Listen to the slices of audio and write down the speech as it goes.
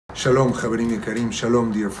Shalom, Chaverim Yekarim,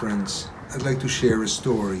 Shalom, dear friends. I'd like to share a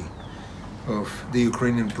story of the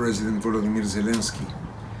Ukrainian President Volodymyr Zelensky,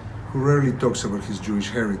 who rarely talks about his Jewish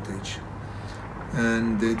heritage.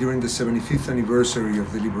 And during the 75th anniversary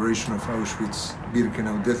of the liberation of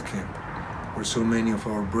Auschwitz-Birkenau death camp, where so many of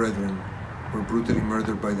our brethren were brutally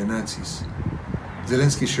murdered by the Nazis,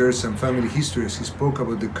 Zelensky shared some family history as he spoke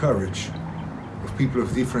about the courage of people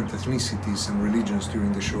of different ethnicities and religions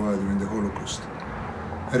during the Shoah, during the Holocaust.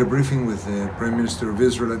 At a briefing with the Prime Minister of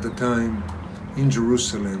Israel at the time in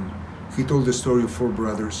Jerusalem, he told the story of four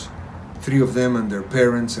brothers. Three of them and their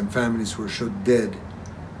parents and families were shot dead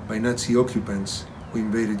by Nazi occupants who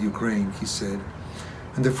invaded Ukraine, he said.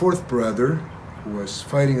 And the fourth brother, who was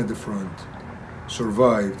fighting at the front,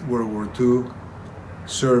 survived World War II,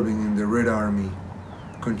 serving in the Red Army,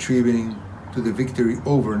 contributing to the victory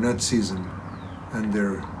over Nazism and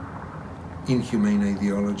their inhumane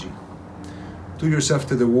ideology. 2 years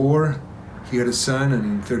after the war, he had a son, and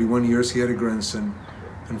in 31 years he had a grandson.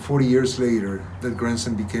 And 40 years later, that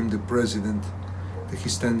grandson became the president that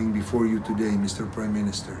he's standing before you today, Mr. Prime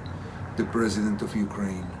Minister, the president of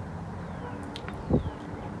Ukraine.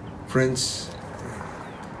 Friends,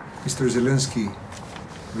 Mr. Zelensky,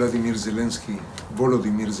 Volodymyr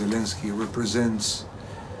Zelensky represents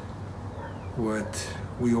what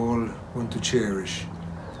we all want to cherish.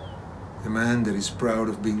 A man that is proud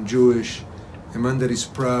of being Jewish, a man that is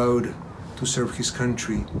proud to serve his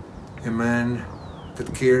country, a man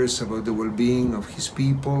that cares about the well-being of his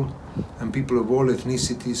people and people of all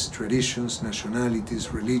ethnicities, traditions,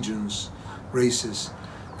 nationalities, religions, races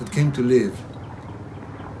that came to live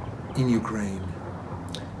in Ukraine.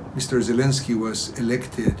 Mr. Zelensky was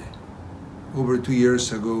elected over 2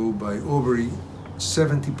 years ago by over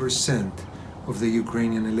 70% of the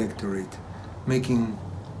Ukrainian electorate, making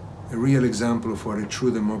a real example of what a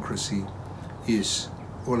true democracy is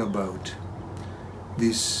all about.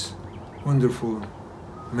 This wonderful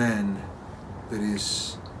man that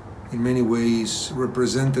is in many ways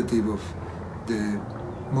representative of the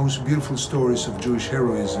most beautiful stories of Jewish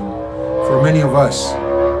heroism, for many of us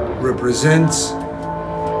represents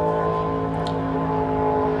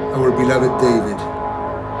our beloved David,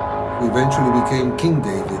 who eventually became King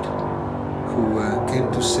David, who came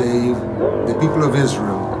to save the people of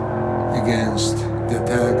Israel against the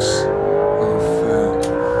attacks of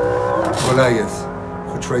Goliath,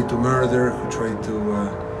 who tried to murder, who tried to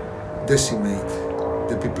decimate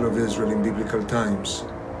the people of Israel in biblical times.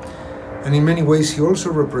 And in many ways he also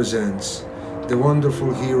represents the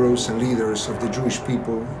wonderful heroes and leaders of the Jewish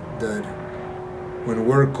people that, when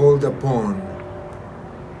we're called upon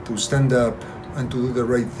to stand up and to do the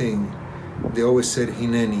right thing, they always said,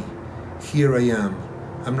 Hineni, here I am.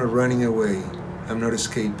 I'm not running away. I'm not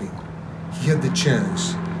escaping. He had the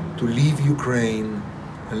chance to leave Ukraine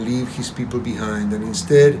and leave his people behind, and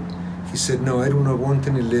instead he said, no, I do not want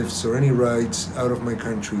any lifts or any rides out of my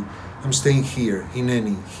country. I'm staying here,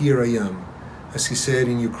 Hineni, here I am. As he said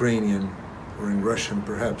in Ukrainian, or in Russian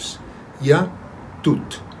perhaps, Ya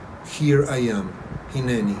tut, here I am,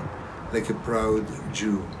 Hineni, like a proud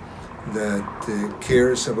Jew that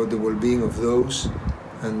cares about the well-being of those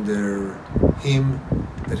under him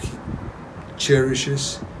that he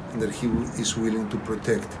cherishes and that he is willing to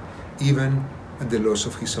protect, even at the loss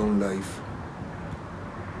of his own life.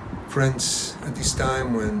 Friends, at this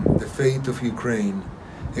time when the fate of Ukraine,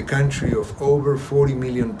 a country of over 40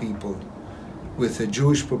 million people, with a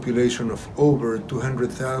Jewish population of over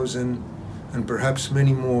 200,000 and perhaps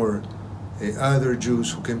many more other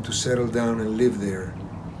Jews who came to settle down and live there,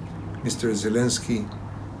 Mr. Zelensky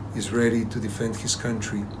is ready to defend his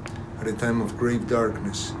country at a time of grave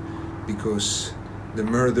darkness, because the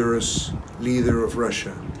murderous leader of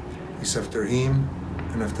Russia is after him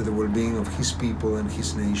and after the well-being of his people and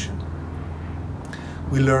his nation.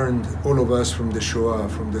 We learned, all of us, from the Shoah,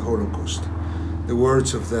 from the Holocaust, the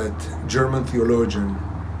words of that German theologian,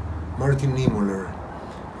 Martin Niemöller,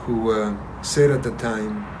 who said at the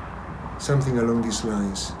time something along these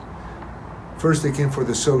lines. First they came for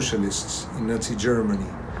the socialists in Nazi Germany,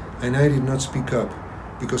 and I did not speak up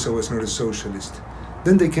because I was not a socialist.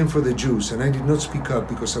 Then they came for the Jews, and I did not speak up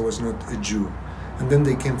because I was not a Jew. And then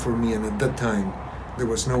they came for me, and at that time there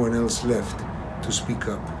was no one else left to speak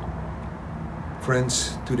up.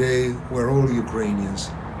 Friends, today we're all Ukrainians.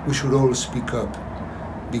 We should all speak up,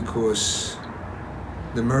 because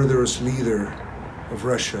the murderous leader of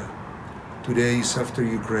Russia today is after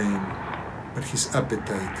Ukraine, but his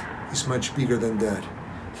appetite is much bigger than that.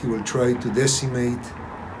 He will try to decimate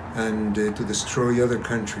and to destroy other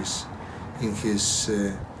countries in his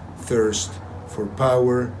thirst for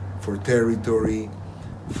power, for territory,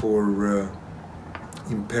 for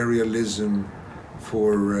imperialism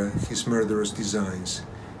for his murderous designs.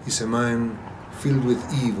 He's a man filled with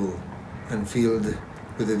evil and filled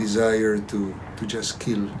with a desire to just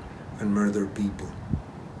kill and murder people.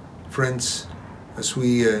 Friends, as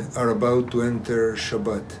we are about to enter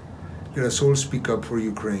Shabbat, let us all speak up for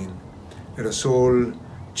Ukraine. Let us all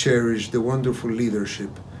cherish the wonderful leadership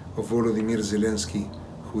of Volodymyr Zelensky,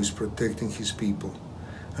 who is protecting his people.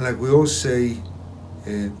 And like we all say,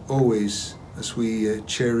 always, as we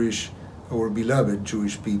cherish our beloved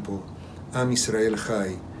Jewish people, Am Yisrael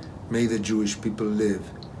Chai, may the Jewish people live.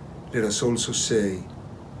 Let us also say,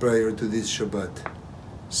 prior to this Shabbat,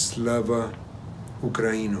 Slava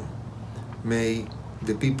Ukraino. May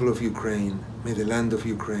the people of Ukraine, may the land of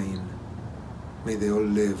Ukraine, may they all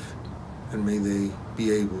live, and may they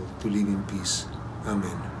be able to live in peace.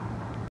 Amen.